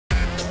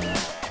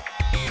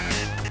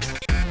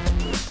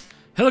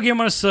Hello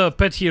gamers,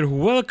 Pet here.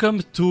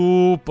 Welcome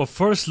to a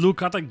first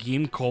look at a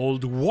game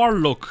called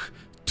Warlock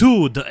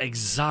 2 The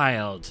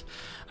Exiled.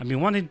 I've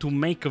been wanting to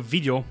make a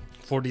video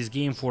for this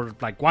game for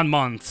like 1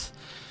 month,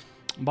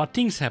 but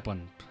things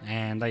happened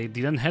and I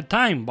didn't have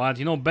time, but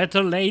you know,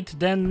 better late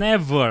than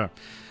never.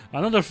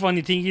 Another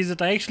funny thing is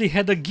that I actually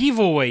had a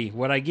giveaway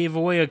where I gave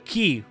away a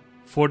key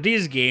for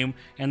this game,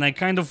 and I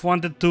kind of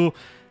wanted to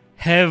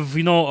have,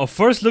 you know, a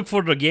first look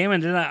for the game,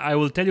 and then I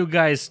will tell you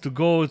guys to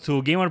go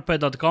to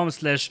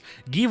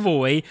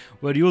gamerpet.com/giveaway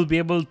where you'll be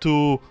able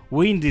to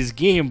win this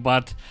game,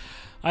 but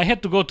I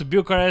had to go to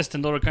Bucharest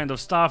and other kind of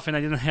stuff and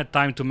I didn't have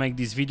time to make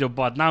this video,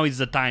 but now is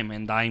the time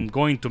and I'm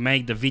going to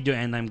make the video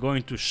and I'm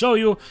going to show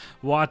you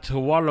what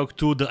Warlock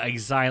 2 The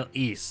Exile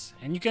is.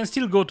 And you can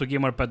still go to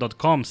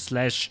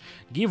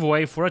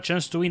gamerpet.com/giveaway for a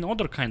chance to win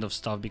other kind of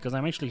stuff, because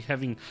I'm actually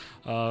having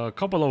a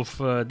couple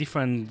of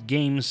different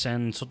games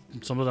and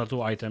some other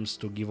 2 items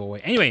to give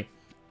away. Anyway,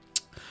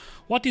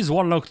 what is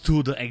Warlock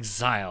 2 The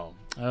Exile?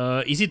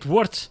 Is it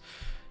worth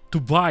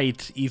to buy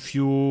it if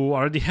you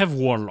already have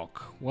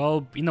Warlock?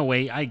 Well, in a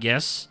way, I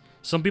guess.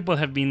 Some people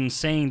have been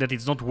saying that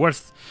it's not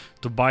worth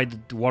to buy the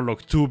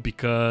Warlock 2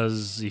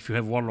 because if you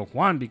have Warlock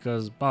 1,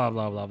 because blah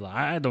blah blah blah.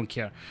 I don't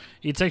care.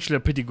 It's actually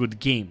a pretty good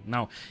game.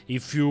 Now,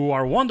 if you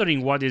are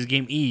wondering what this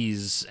game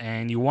is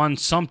and you want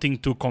something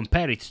to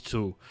compare it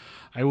to,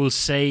 I will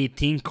say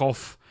think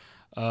of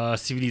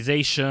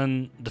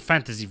Civilization, the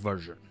fantasy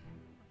version.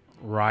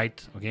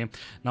 Right, okay.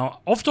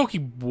 Now, off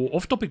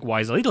topic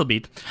wise a little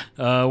bit,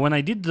 when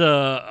I did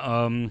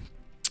the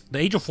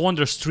Age of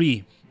Wonders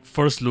 3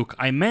 first look,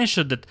 I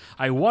mentioned that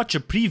I watched a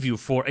preview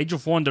for Age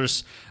of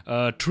Wonders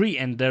 3,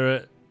 and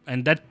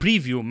that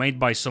preview made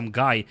by some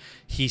guy,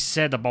 he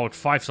said about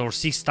 5 or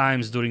 6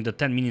 times during the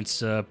 10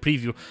 minutes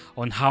preview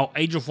on how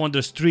Age of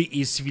Wonders 3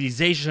 is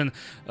Civilization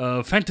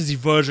fantasy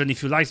version.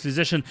 If you like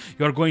Civilization,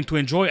 you are going to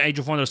enjoy Age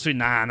of Wonders 3.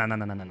 Nah.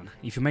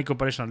 If you make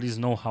comparison, at least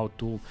know how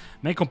to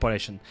make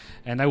comparison.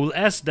 And I will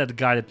ask that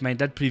guy that made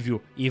that preview,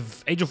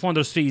 if Age of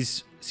Wonders 3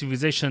 is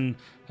Civilization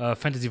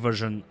fantasy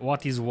version,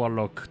 what is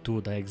Warlock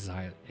 2 The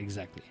Exile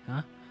exactly?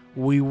 Huh?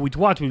 With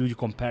what will you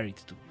compare it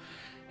to?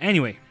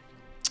 Anyway,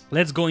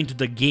 let's go into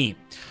the game.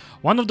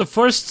 One of the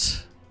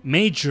first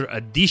major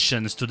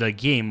additions to the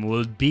game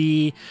will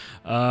be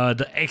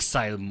the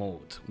Exile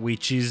mode,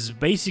 which is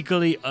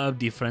basically a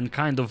different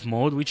kind of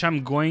mode, which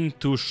I'm going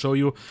to show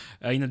you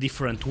in a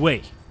different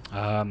way.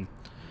 At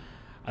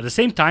the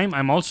same time,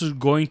 I'm also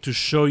going to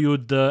show you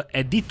the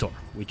editor,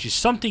 which is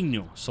something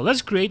new. So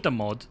let's create a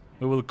mod.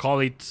 We will call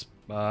it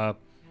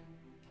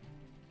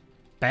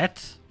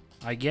Pet,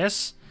 I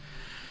guess.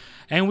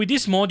 And with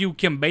this mod, you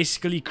can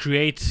basically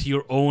create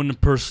your own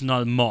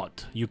personal mod.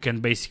 You can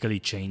basically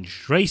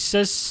change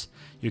races.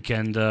 You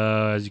can,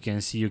 as you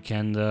can see, you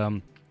can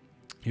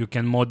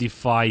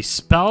modify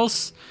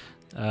spells.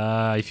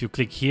 If you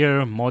click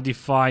here,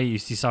 modify,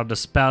 these are the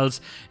spells,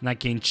 and I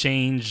can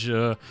change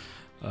the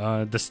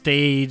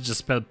stage, the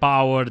spell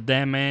power,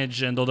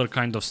 damage, and other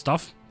kind of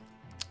stuff.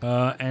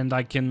 And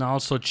I can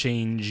also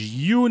change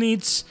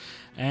units.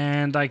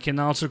 And I can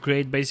also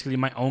create basically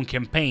my own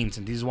campaigns,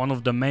 and this is one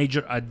of the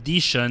major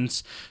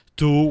additions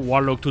to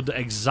Warlock 2 The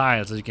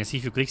Exile. As you can see,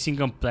 if you click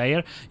single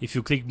player, if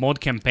you click mod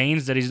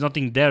campaigns, there is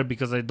nothing there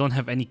because I don't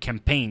have any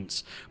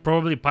campaigns.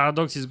 Probably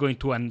Paradox is going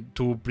to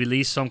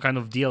release some kind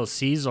of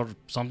DLCs or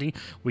something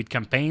with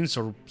campaigns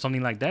or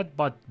something like that,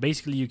 but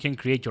basically you can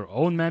create your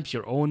own maps,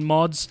 your own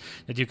mods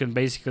that you can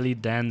basically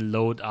then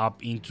load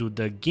up into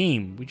the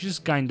game, which is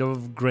kind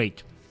of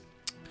great.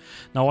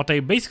 Now, what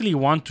I basically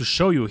want to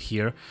show you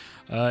here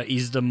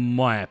is the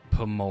map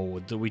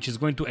mode, which is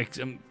going to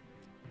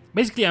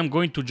basically I'm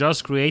going to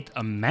just create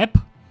a map.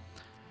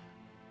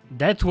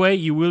 That way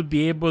you will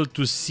be able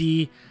to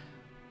see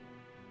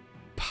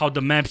how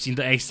the maps in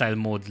the Exile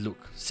mode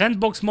look.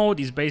 Sandbox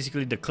mode is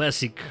basically the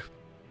classic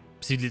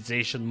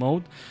Civilization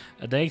mode.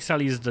 The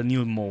Exile is the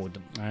new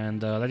mode,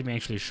 and let me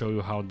actually show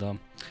you how the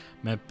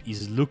map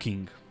is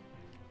looking.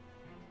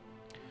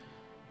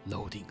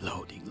 Loading.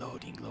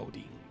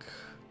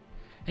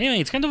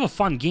 Anyway, it's kind of a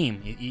fun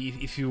game.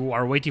 If you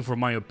are waiting for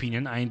my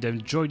opinion, I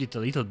enjoyed it a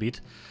little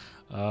bit.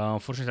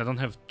 Unfortunately, I don't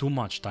have too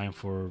much time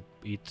for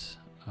it.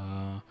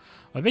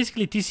 But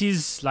basically, this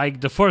is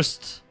like the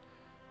first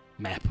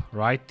map,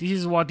 right? This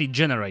is what it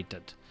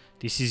generated.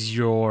 This is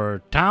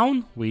your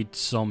town with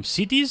some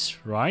cities,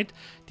 right?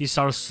 These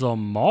are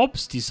some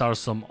mobs. These are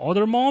some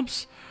other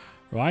mobs,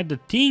 right?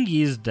 The thing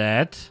is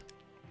that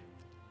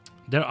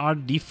there are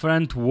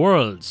different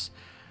worlds,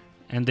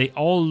 and they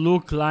all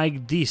look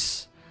like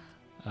this.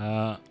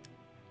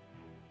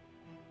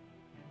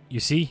 You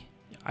see,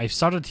 I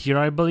started here,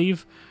 I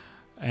believe,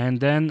 and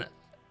then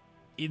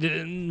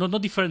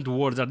not different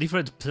worlds, are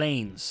different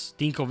planes.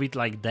 Think of it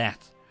like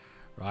that,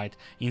 right?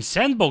 In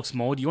sandbox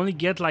mode, you only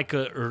get like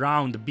a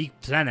round big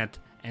planet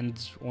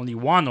and only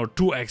 1 or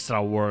 2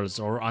 extra worlds,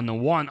 or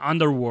on one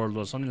underworld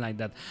or something like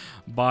that.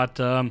 But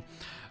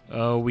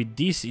with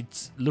this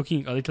it's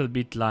looking a little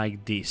bit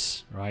like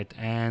this, right?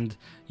 And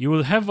you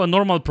will have a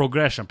normal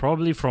progression.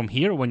 Probably from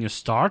here, when you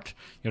start,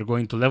 you're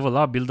going to level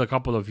up, build a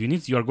couple of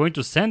units, you are going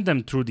to send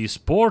them through this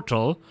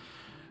portal,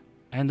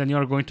 and then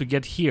you're going to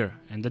get here,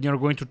 and then you're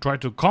going to try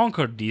to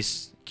conquer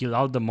this, kill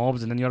out the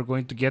mobs, and then you're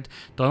going to get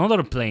to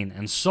another plane,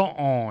 and so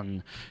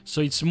on.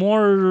 So it's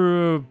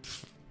more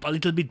a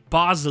little bit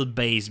puzzle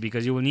based,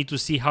 because you will need to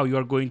see how you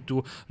are going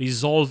to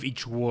resolve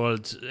each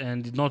world,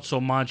 and not so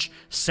much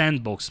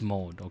sandbox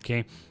mode,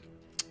 okay?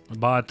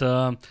 But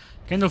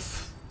kind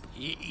of,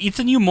 it's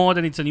a new mode,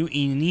 and it's a new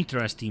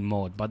interesting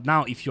mode. But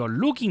now, if you are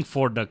looking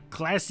for the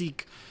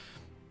classic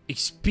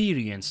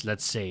experience,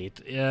 let's say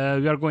it,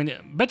 we are going to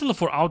Battle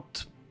for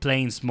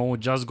Outplanes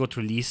mode just got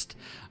released.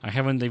 I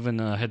haven't even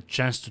had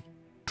chance to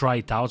try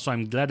it out, so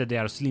I'm glad that they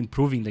are still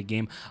improving the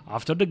game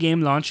after the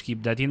game launch.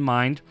 Keep that in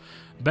mind.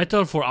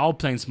 Battle for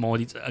Outplanes mode,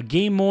 it's a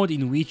game mode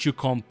in which you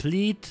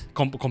compete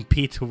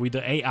with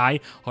the AI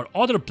or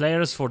other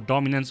players for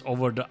dominance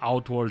over the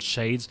outworld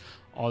shades,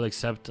 all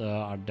except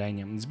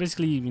Ardania. It's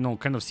basically, you know,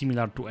 kind of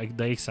similar to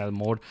the Exile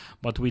mode,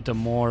 but with a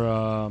more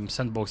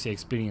sandboxy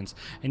experience.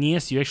 And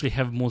yes, you actually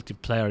have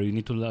multiplayer. You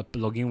need to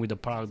log in with the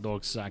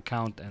Paradox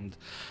account and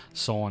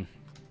so on.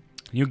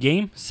 New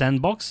game,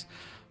 sandbox,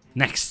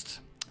 next.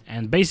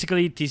 And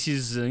basically, this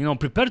is, you know,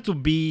 prepare to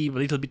be a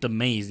little bit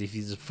amazed if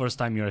it's the first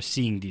time you are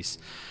seeing this.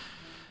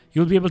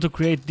 You'll be able to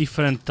create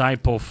different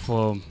type of,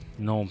 you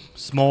know,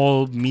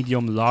 small,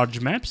 medium, large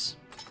maps.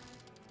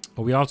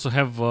 We also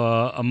have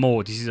a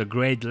mode. This is a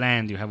great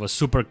land. You have a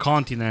super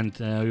continent.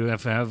 You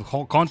have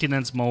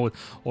continents mode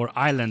or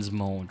islands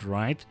mode,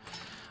 right?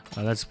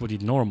 Let's put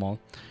it normal.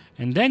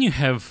 And then you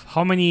have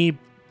how many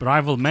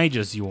rival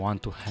mages you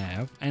want to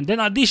have, and then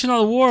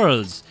additional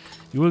worlds.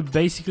 You will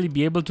basically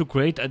be able to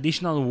create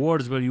additional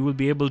worlds where you will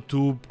be able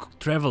to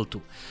travel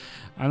to.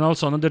 And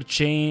also another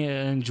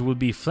change will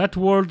be flat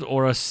world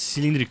or a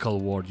cylindrical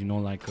world, you know,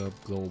 like a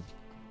globe.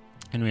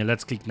 Anyway,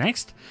 let's click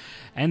next.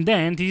 And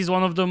then this is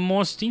one of the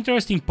most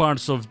interesting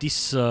parts of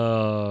this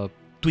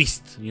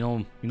twist.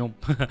 You know,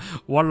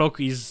 Warlock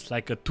is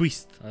like a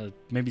twist,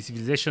 maybe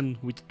civilization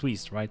with a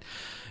twist, right?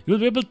 You'll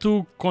be able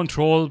to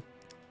control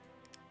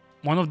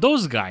one of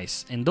those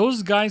guys, and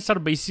those guys are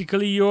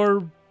basically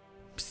your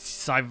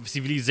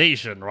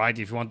civilization, right,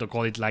 if you want to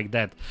call it like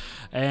that.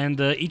 And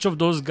each of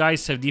those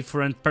guys have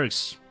different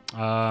perks.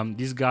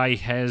 This guy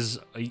has,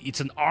 it's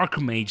an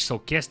archmage, so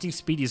casting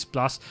speed is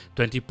plus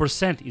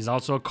 20%. He's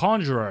also a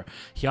conjurer.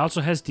 He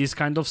also has this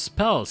kind of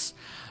spells.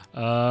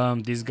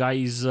 This guy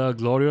is a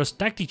glorious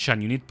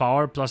tactician, unit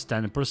power plus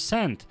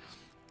 10%.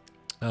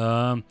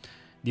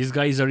 This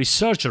guy is a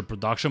researcher,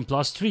 production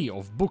plus 3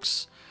 of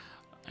books.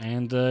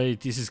 And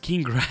this is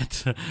King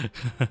Rat.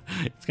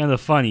 It's kind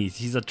of funny.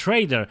 He's a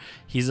trader,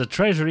 he's a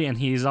treasury, and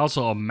he is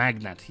also a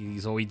magnet.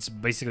 So it's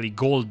basically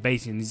gold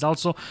based, and he's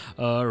also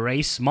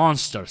race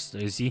monsters.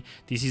 You see,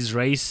 this is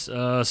race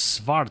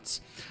Svarts.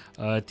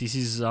 This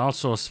is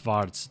also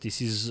Svarts. This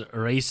is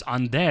race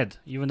undead,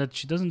 even that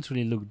she doesn't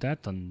really look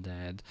that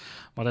undead.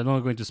 But I'm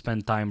not going to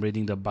spend time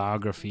reading the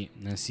biography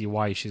and see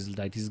why she's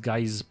like. This guy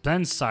is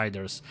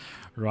Plantsiders,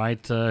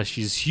 right?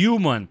 She's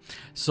human.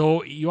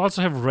 So you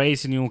also have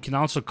race, and you can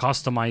also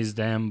customize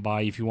them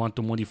by if you want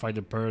to modify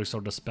the perks or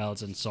the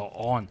spells and so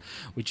on,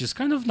 which is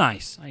kind of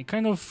nice. I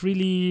kind of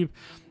really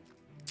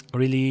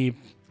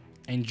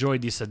enjoy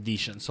this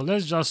addition. So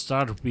let's just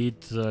start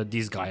with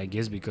this guy, I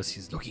guess, because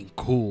he's looking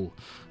cool.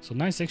 So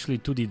nice, actually,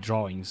 2D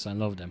drawings. I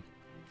love them.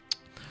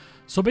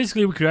 So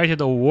basically, we created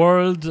a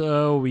world.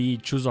 We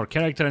choose our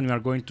character, and we are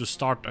going to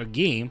start a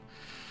game.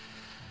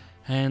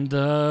 And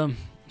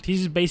this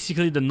is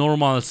basically the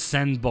normal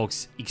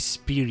sandbox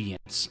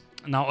experience.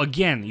 Now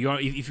again,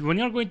 when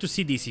you're going to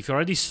see this, if you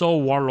already saw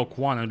Warlock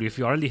 1, and if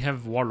you already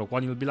have Warlock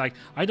 1, you'll be like,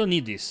 I don't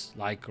need this,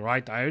 like,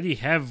 right, I already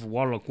have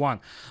Warlock 1.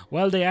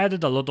 Well, they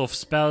added a lot of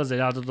spells, they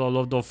added a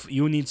lot of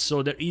units,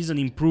 so there is an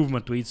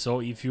improvement to it.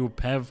 So if you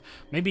have,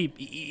 maybe,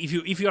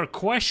 if you are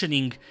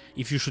questioning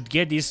if you should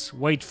get this,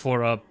 wait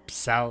for a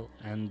sell,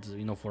 and,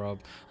 you know, for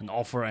an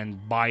offer,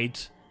 and buy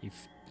it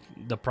if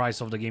the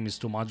price of the game is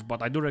too much.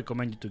 But I do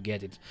recommend you to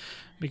get it,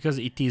 because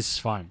it is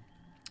fun.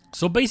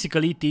 So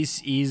basically,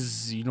 this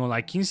is, you know,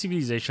 like in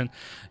Civilization,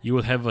 you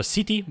will have a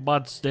city,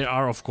 but there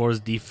are, of course,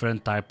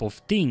 different type of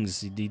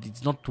things.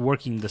 It's not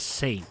working the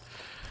same.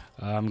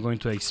 I'm going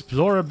to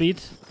explore a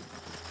bit.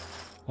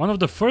 One of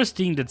the first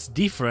thing that's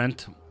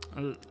different,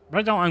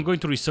 right now I'm going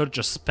to research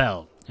a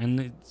spell.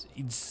 And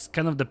it's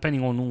kind of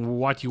depending on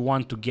what you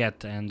want to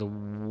get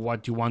and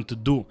what you want to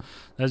do.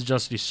 Let's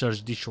just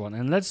research this one.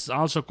 And let's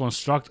also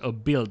construct a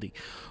building.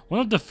 One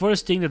of the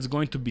first things that's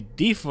going to be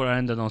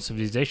different than on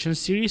Civilization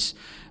series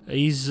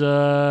is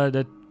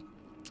that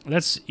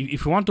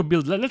if we want to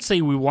build, let's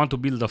say we want to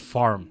build a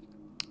farm.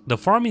 The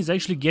farm is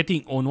actually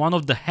getting on one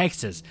of the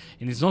hexes,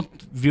 and it's not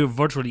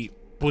virtually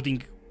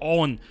putting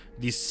on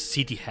this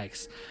city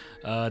hex.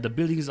 the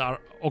buildings are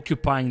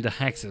occupying the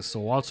hexes.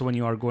 So also when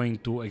you are going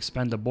to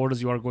expand the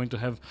borders, you are going to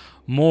have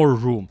more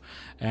room.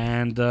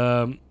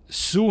 And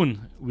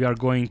soon we are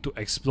going to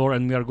explore,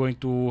 and we are going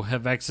to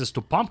have access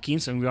to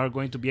pumpkins, and we are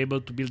going to be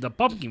able to build a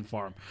pumpkin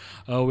farm.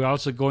 We are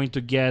also going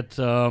to get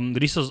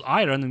resource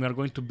iron, and we are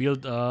going to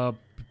build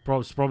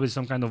probably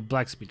some kind of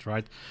blacksmith,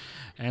 right?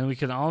 And we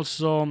can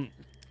also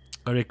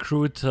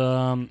recruit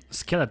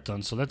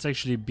skeletons. So let's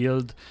actually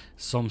build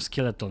some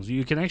skeletons.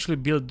 You can actually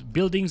build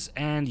buildings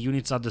and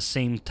units at the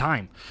same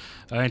time.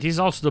 It is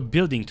also the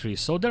building tree.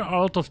 So there are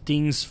a lot of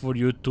things for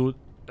you to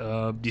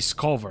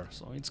discover.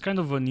 So it's kind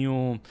of a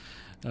new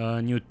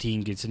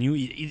thing.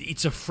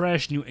 It's a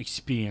fresh new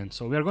experience.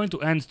 So we are going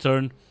to end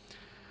turn.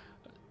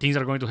 Things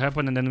are going to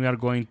happen, and then we are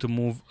going to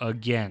move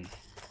again.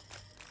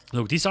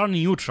 Look, these are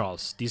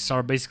neutrals. These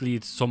are basically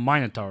some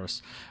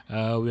minotaurs,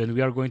 and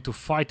we are going to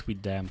fight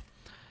with them.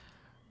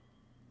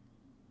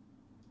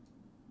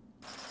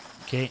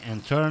 Okay,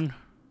 and turn.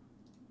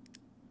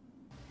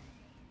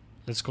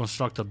 Let's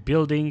construct a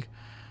building,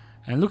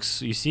 and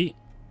looks, you see,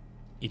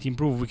 it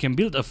improved. We can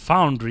build a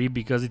foundry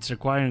because it's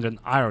requiring an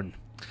iron,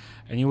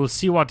 and you will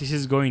see what this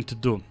is going to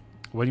do.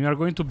 When we are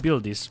going to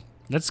build this,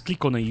 let's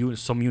click on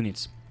some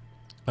units.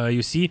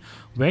 You see,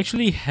 we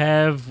actually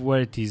have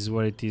where it is.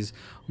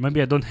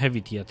 Maybe I don't have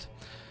it yet.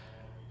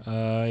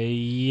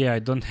 Yeah, I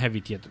don't have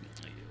it yet.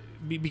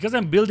 Because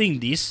I'm building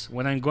this,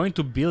 when I'm going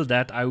to build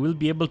that, I will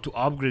be able to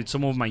upgrade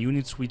some of my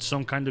units with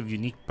some kind of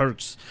unique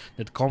perks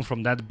that come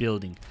from that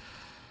building.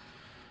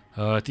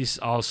 This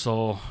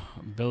also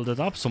build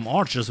up some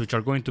archers, which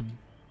are going to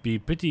be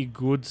pretty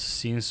good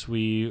since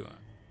we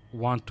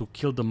want to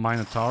kill the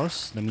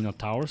minotaurs,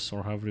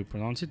 or however you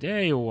pronounce it.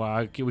 Hey,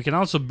 we can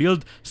also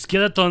build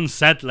skeleton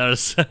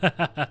settlers.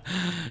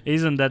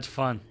 Isn't that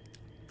fun?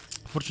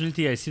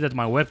 Fortunately, I see that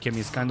my webcam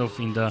is kind of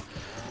in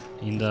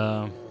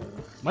the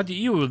but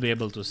you will be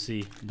able to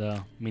see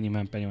the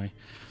minimap anyway.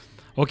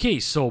 Okay,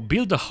 so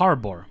build a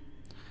harbor.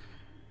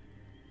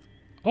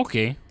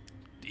 Okay.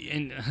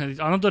 And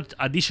another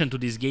addition to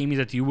this game is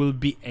that you will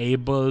be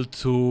able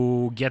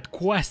to get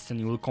quests, and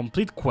you will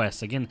complete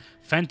quests. Again,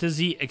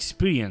 fantasy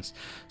experience.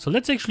 So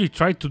let's actually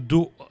try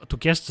to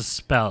cast a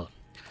spell.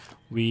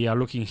 We are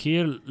looking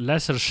here,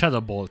 Lesser Shadow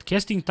Bolt.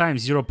 Casting time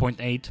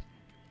 0.8,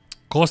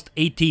 cost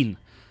 18.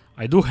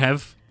 I do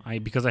have,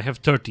 because I have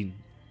 13.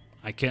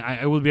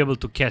 I will be able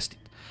to cast it.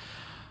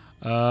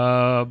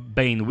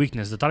 Bane,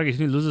 weakness. The target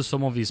unit loses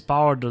some of his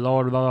power, the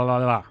lower blah blah blah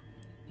blah.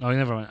 No,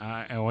 never mind.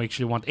 I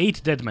actually want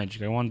 8 dead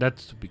magic. I want that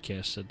to be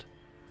casted.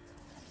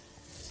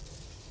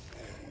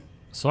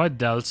 So I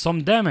dealt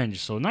some damage.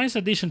 So nice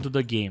addition to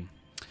the game.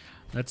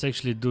 Let's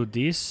actually do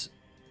this.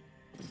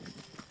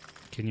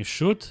 Can you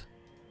shoot?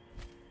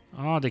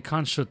 Oh, they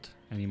can't shoot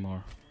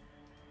anymore.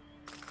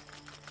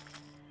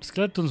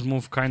 Skeletons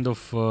move kind of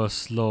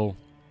slow.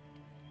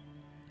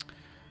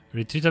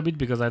 Retreat a bit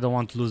because I don't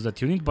want to lose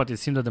that unit, but it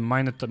seems that the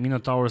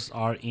minotaurs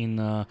are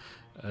in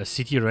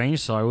city range,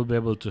 so I will be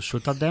able to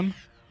shoot at them.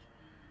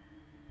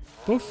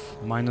 Poof,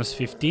 minus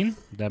 15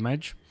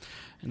 damage.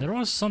 And there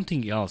was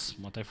something else,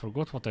 but I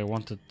forgot what I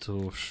wanted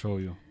to show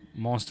you.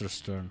 Monster's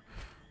turn.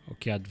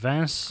 Okay,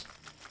 advance.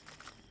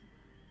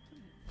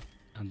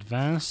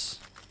 Advance.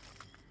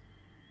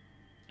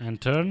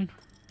 And turn.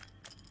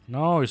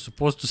 No, you're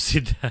supposed to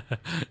sit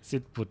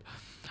put.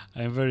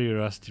 I'm very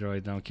rusty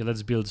right now. Okay,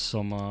 let's build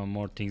some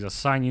more things.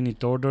 Assign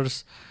unit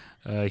orders.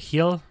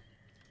 Heal.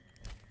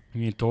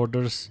 Unit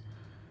orders.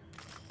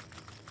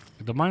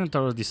 The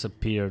Minotaur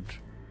disappeared.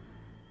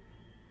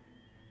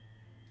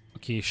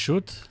 Okay,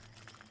 shoot.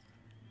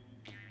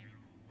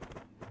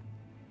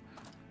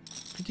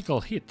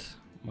 Critical hit,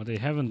 but they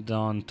haven't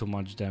done too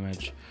much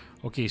damage.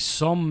 Okay,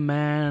 some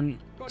mean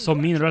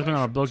red men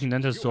are blocking the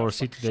entrance to our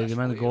city. They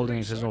demand gold and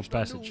accessible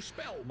passage.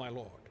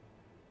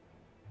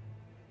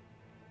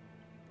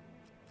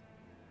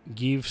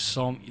 Give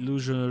some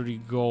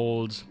illusionary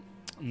gold.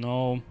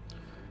 No.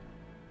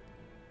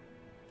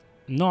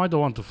 No, I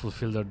don't want to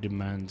fulfill their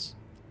demands.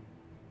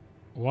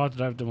 What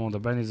drive them on the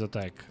bandits'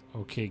 attack?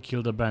 Okay,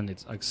 kill the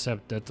bandits.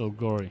 Accept Deathful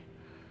Glory.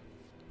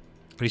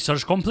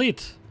 Research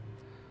complete.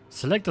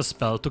 Select a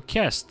spell to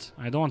cast.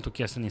 I don't want to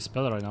cast any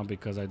spell right now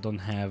because I don't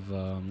have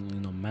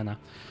mana.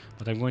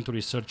 But I'm going to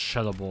research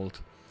Shadow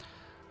Bolt.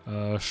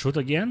 Shoot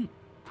again.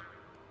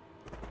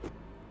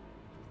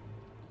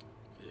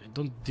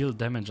 Don't deal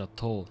damage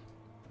at all.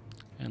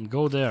 And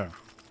go there.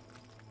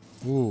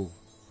 Ooh.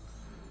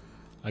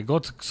 I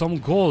got some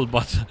gold,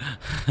 but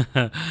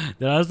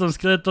there are some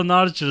skeleton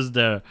archers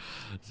there.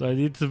 So I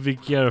need to be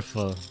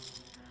careful.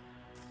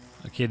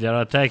 Okay, they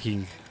are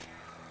attacking.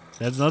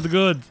 That's not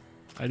good.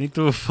 I need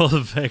to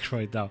fall back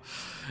right now.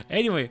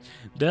 Anyway,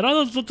 there are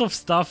a lot of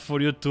stuff for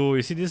you to...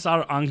 You see, these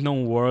are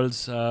unknown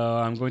worlds.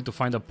 I'm going to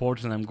find a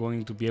portal and I'm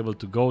going to be able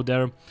to go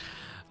there.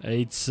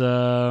 It's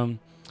a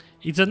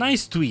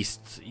nice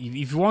twist.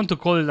 If you want to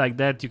call it like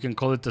that, you can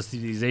call it a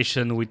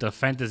civilization with a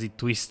fantasy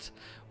twist.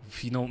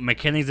 You know,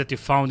 mechanics that you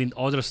found in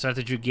other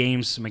strategy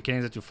games,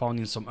 mechanics that you found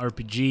in some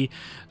RPG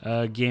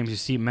games. You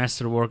see,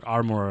 Masterwork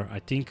Armorer. I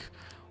think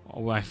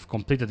Oh, I've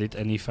completed it,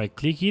 and if I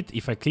click it,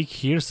 if I click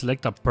here,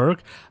 select a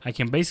perk, I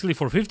can basically,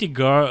 for 50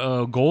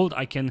 gold,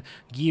 I can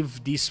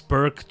give this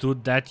perk to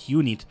that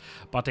unit.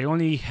 But I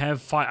only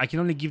have 5, I can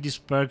only give this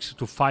perks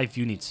to 5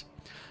 units,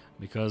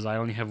 because I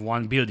only have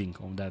 1 building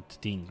on that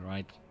thing,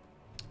 right?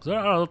 So there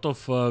are a lot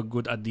of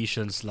good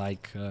additions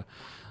like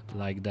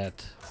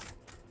that.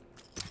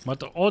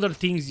 But other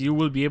things you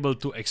will be able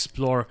to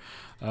explore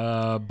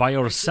by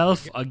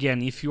yourself.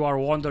 Again, if you are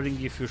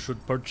wondering if you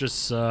should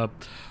purchase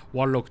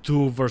Warlock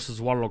 2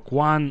 versus Warlock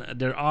 1,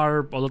 there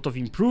are a lot of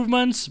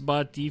improvements,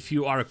 but if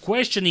you are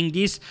questioning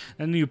this,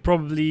 then you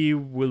probably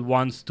will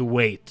want to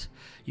wait.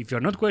 If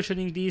you're not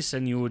questioning this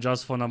and you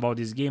just found about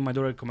this game, I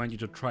do recommend you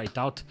to try it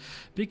out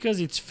because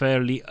it's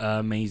fairly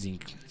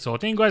amazing. So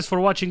thank you guys for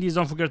watching this.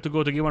 Don't forget to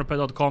go to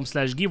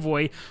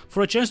gamerpad.com/giveaway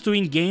for a chance to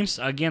win games.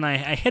 Again, I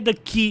had a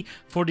key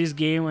for this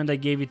game and I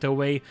gave it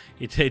away.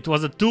 It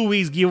was a 2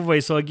 weeks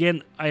giveaway, so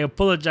again, I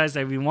apologize.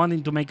 I've been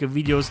wanting to make a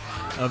video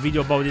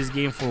about this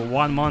game for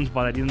 1 month,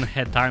 but I didn't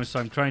have time, so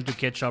I'm trying to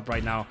catch up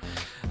right now.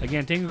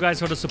 Again, thank you guys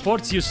for the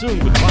support. See you soon.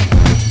 Goodbye.